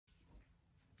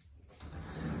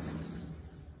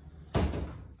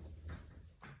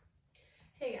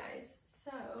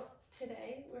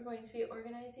we're going to be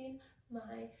organizing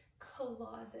my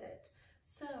closet.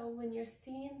 So when you're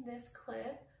seeing this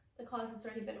clip, the closet's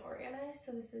already been organized,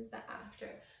 so this is the after.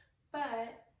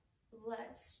 But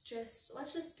let's just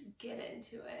get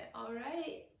into it, all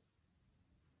right?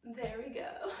 There we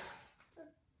go.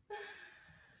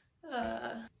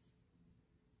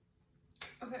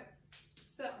 Okay,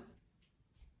 so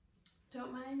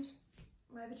don't mind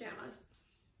my pajamas.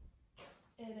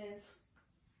 It is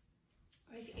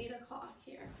like 8 o'clock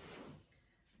here,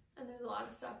 and there's a lot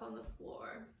of stuff on the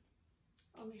floor.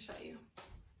 Let me show you.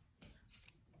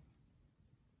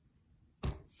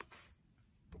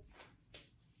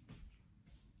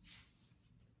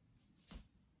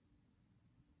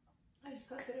 I just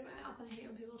put food in my mouth, and I hate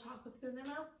when people talk with food in their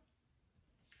mouth.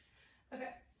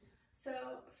 Okay, so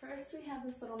first we have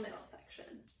this little middle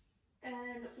section,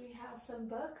 and we have some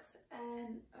books,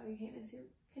 and oh, you can't even see.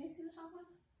 Can you see the top one?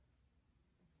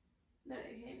 No,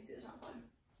 you can't even see the top one.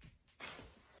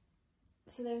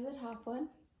 So there's the top one.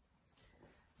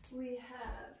 We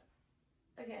have,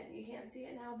 again, you can't see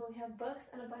it now, but we have books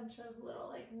and a bunch of little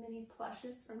like mini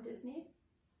plushes from Disney.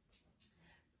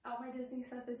 All my Disney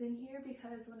stuff is in here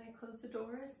because when I close the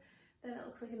doors, then it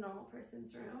looks like a normal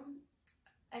person's room.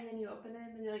 And then you open it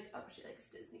and then you're like, oh, she likes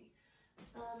Disney.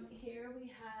 Here we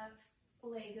have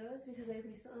Legos because I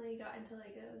recently got into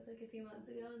Legos like a few months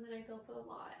ago, and then I built a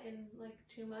lot in like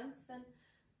 2 months, and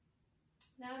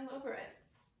now I'm over it.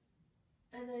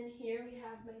 And then here we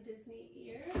have my Disney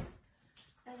ears,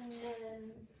 and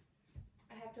then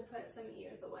I have to put some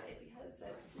ears away because I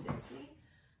went to Disney.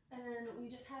 And then we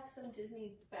just have some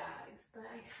Disney bags, but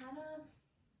I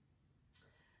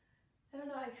don't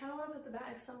know, I kind of want to put the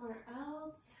bag somewhere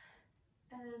else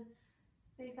and then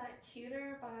make that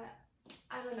cuter, but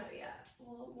I don't know yet.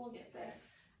 We'll get there.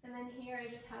 And then here I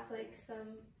just have like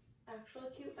some actual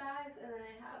cute bags, and then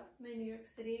I have my New York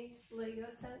City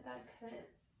Lego set that couldn't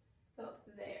go up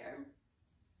there.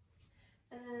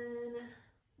 And then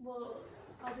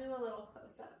I'll do a little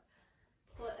close-up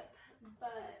flip,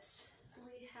 but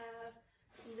we have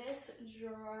this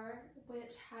drawer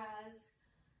which has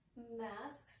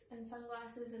masks and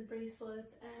sunglasses and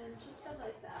bracelets and just stuff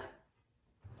like that.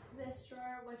 This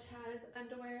drawer which has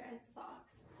underwear and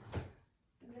socks.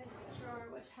 This drawer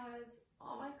which has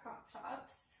all my crop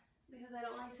tops because I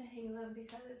don't like to hang them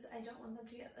because I don't want them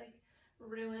to get like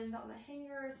ruined on the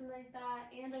hanger or something like that,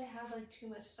 and I have like too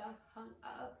much stuff hung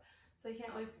up, so I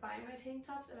can't always find my tank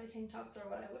tops, and my tank tops are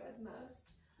what I wear the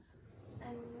most.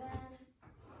 And then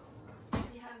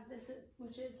we have this,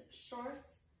 which is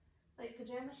shorts, like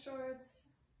pajama shorts,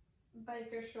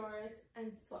 biker shorts,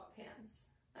 and sweatpants.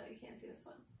 Oh, you can't see this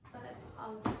one, but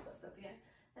I'll do close up again.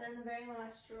 And then the very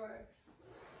last drawer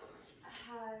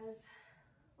has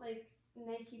like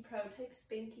Nike Pro type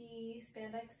spanky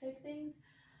spandex type things,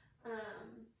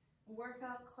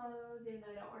 workout clothes, even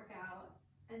though I don't work out,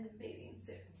 and then bathing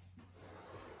suits.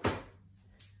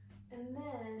 And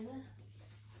then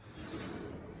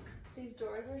these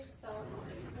doors are so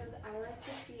annoying because I like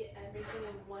to see everything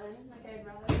in one. Like I'd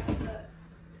rather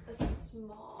have a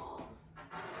small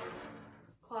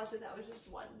closet that was just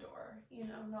one door, you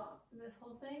know, not this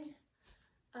whole thing.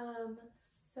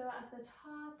 So at the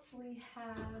top we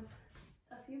have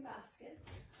a few baskets.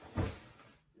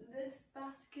 This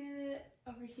basket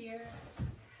over here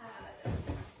has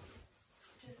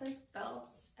just like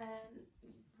belts and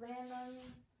random,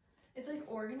 it's like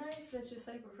organized, but it's just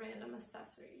like random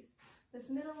accessories. This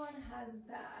middle one has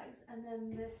bags, and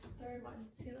then this third one,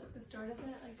 see look, this door doesn't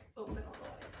like open all the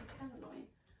way, so it's kind of annoying.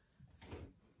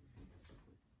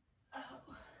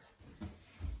 Oh,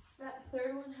 that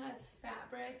third one has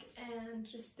fabric and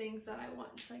just things that I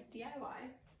want, like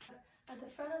DIY. At the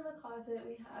front of the closet,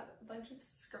 we have a bunch of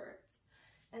skirts,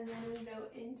 and then we go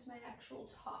into my actual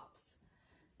tops.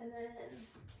 And then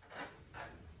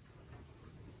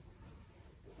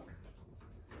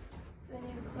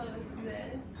you close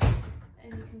this,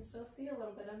 and you can still see a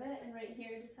little bit of it. And right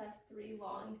here, I just have 3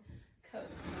 long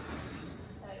coats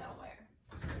that I don't wear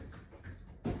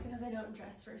because I don't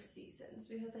dress for seasons,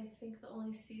 because I think the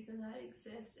only season that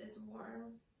exists is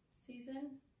warm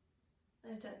season,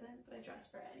 and it doesn't, but I dress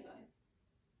for it anyway.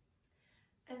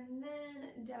 And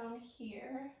then down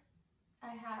here, I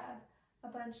have a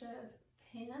bunch of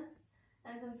pants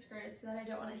and some skirts that I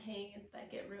don't want to hang that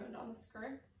get ruined on the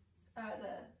skirts,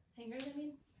 the hangers I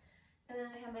mean. And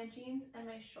then I have my jeans and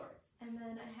my shorts. And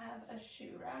then I have a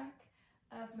shoe rack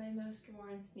of my most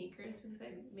worn sneakers because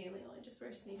I mainly only just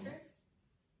wear sneakers.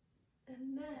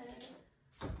 And then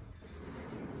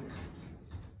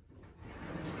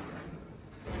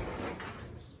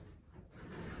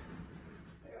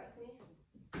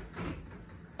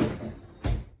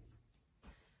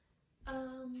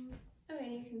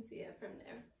can see it from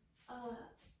there.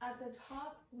 At the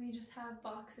top, we just have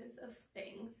boxes of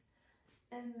things.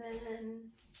 And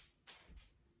then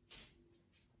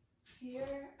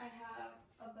here I have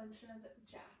a bunch of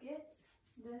jackets.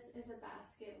 This is a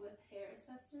basket with hair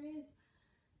accessories.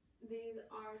 These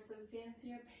are some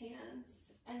fancier pants,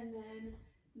 and then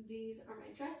these are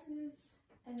my dresses,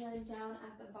 and then down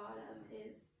at the bottom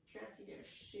is dressier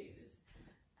shoes.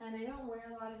 And I don't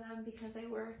wear a lot of them because I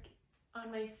work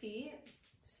on my feet,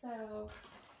 so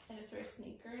I just wear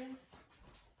sneakers,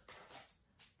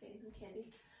 getting some candy.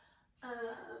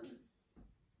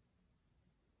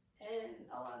 And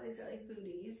a lot of these are like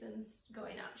booties and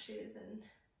going out shoes, and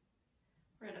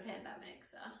we're in a pandemic,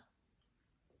 so.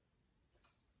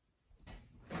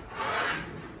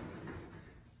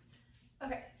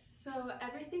 Okay, so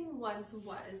everything once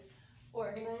was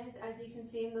organized. As you can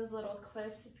see in those little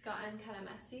clips, it's gotten kind of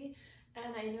messy.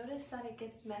 And I noticed that it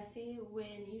gets messy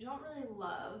when you don't really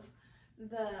love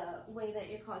the way that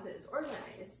your closet is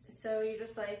organized. So you're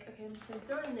just like, okay, I'm just gonna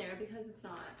throw it in there because it's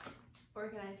not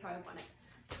organized how I want it.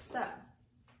 So,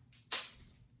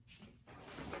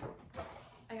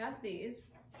 I got these,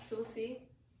 so we'll see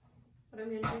what I'm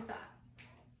gonna do with that.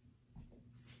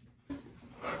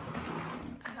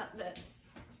 I got this.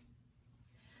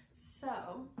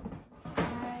 So,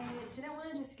 I didn't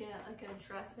want to just get like a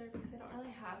dresser because I don't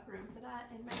really have room for that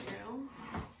in my room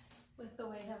with the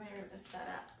way that my room is set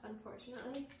up,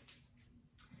 unfortunately.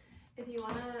 If you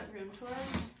want a room tour,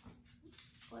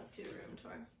 let's do a room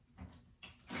tour.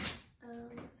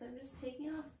 So I'm just taking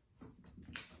off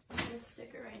this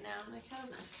sticker right now, and I kind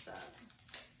of messed up,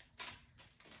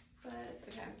 but it's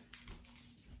okay.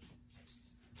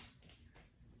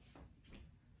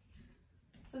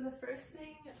 So the first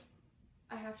thing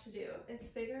I have to do is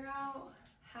figure out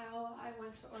how I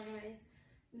want to organize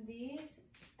these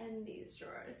and these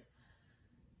drawers.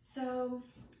 So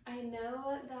I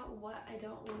know that what I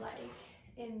don't like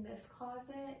in this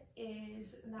closet is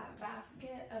that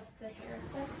basket of the hair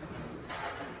accessories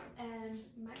and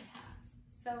my hats.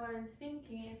 So what I'm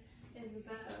thinking is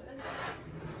those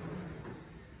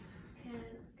can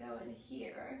go in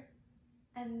here,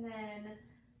 and then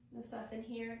the stuff in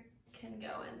here can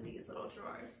go in these little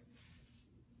drawers.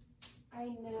 I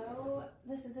know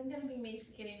this isn't going to be me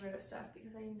getting rid of stuff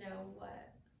because I know what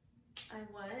I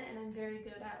want, and I'm very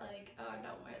good at like, oh, I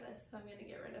don't wear this, so I'm going to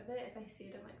get rid of it if I see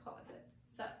it in my closet.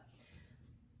 So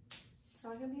it's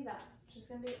not going to be that. It's just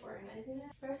going to be organizing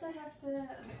it. First I have to,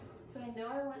 okay, so I know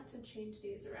I want to change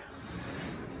these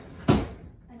around.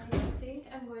 And I think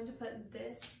I'm going to put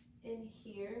this in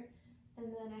here, and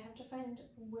then I have to find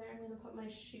where I'm going to put my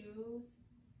shoes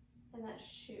in that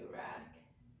shoe rack.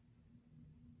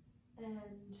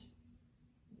 And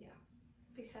yeah,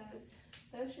 because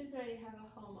those shoes already have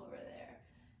a home over there.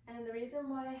 And the reason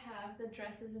why I have the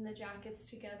dresses and the jackets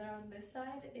together on this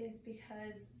side is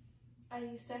because I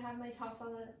used to have my tops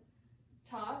on the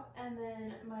top and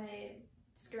then my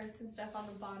skirts and stuff on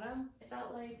the bottom. It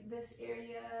felt like this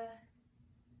area,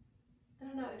 I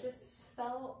don't know, it just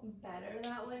felt better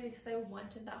that way because I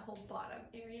wanted that whole bottom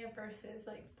area versus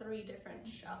like 3 different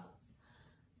shelves.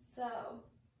 So,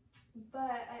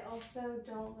 but I also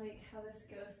don't like how this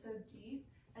goes so deep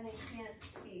and I can't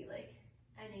see like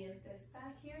any of this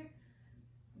back here.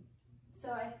 So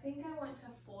I think I want to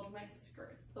fold my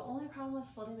skirts. The only problem with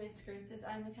folding my skirts is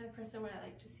I'm the kind of person where I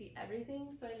like to see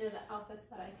everything, so I know the outfits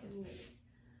that I can make.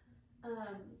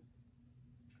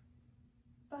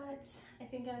 But I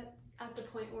think I'm at the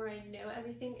point where I know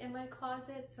everything in my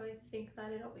closet, so I think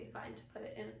that it'll be fine to put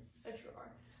it in a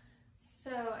drawer.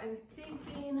 So I'm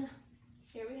thinking,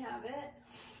 here we have it.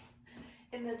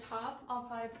 In the top, I'll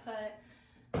probably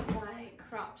put my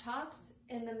crop tops.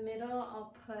 In the middle,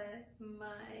 I'll put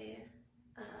my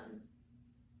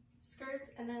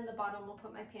skirts, and then in the bottom, we'll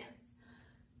put my pants.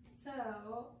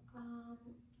 So,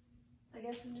 I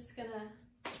guess I'm just gonna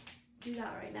do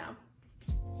that right now.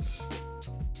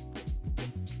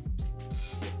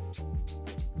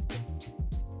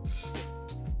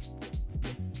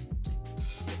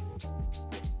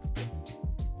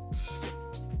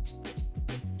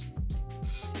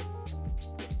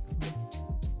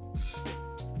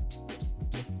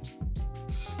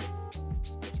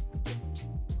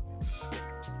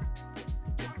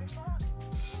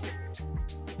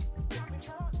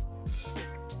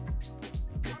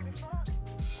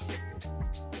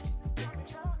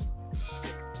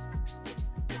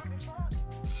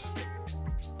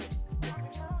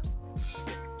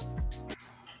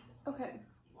 Okay.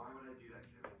 Why would I do that,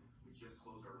 Kevin? We just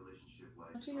closed our relationship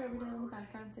like Watching Riverdale in the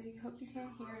background, so you hope you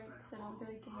can't hear it because I don't feel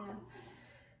like getting up.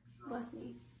 Bless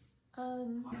me. I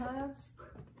have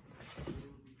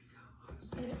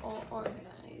it all organized.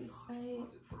 I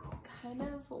kind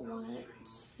of want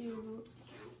to,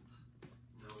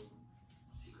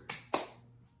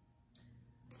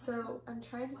 so I'm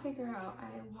trying to figure out,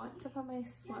 I want to put my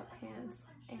sweatpants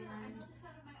and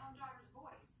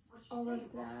all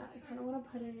of that. I kind of want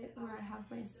to put it where I have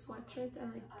my sweatshirts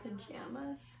and like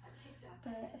pajamas,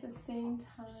 but at the same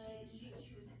time,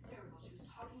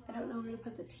 I don't know where to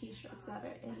put the t-shirts that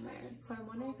are in there. So I'm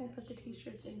wondering if I put the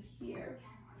t-shirts in here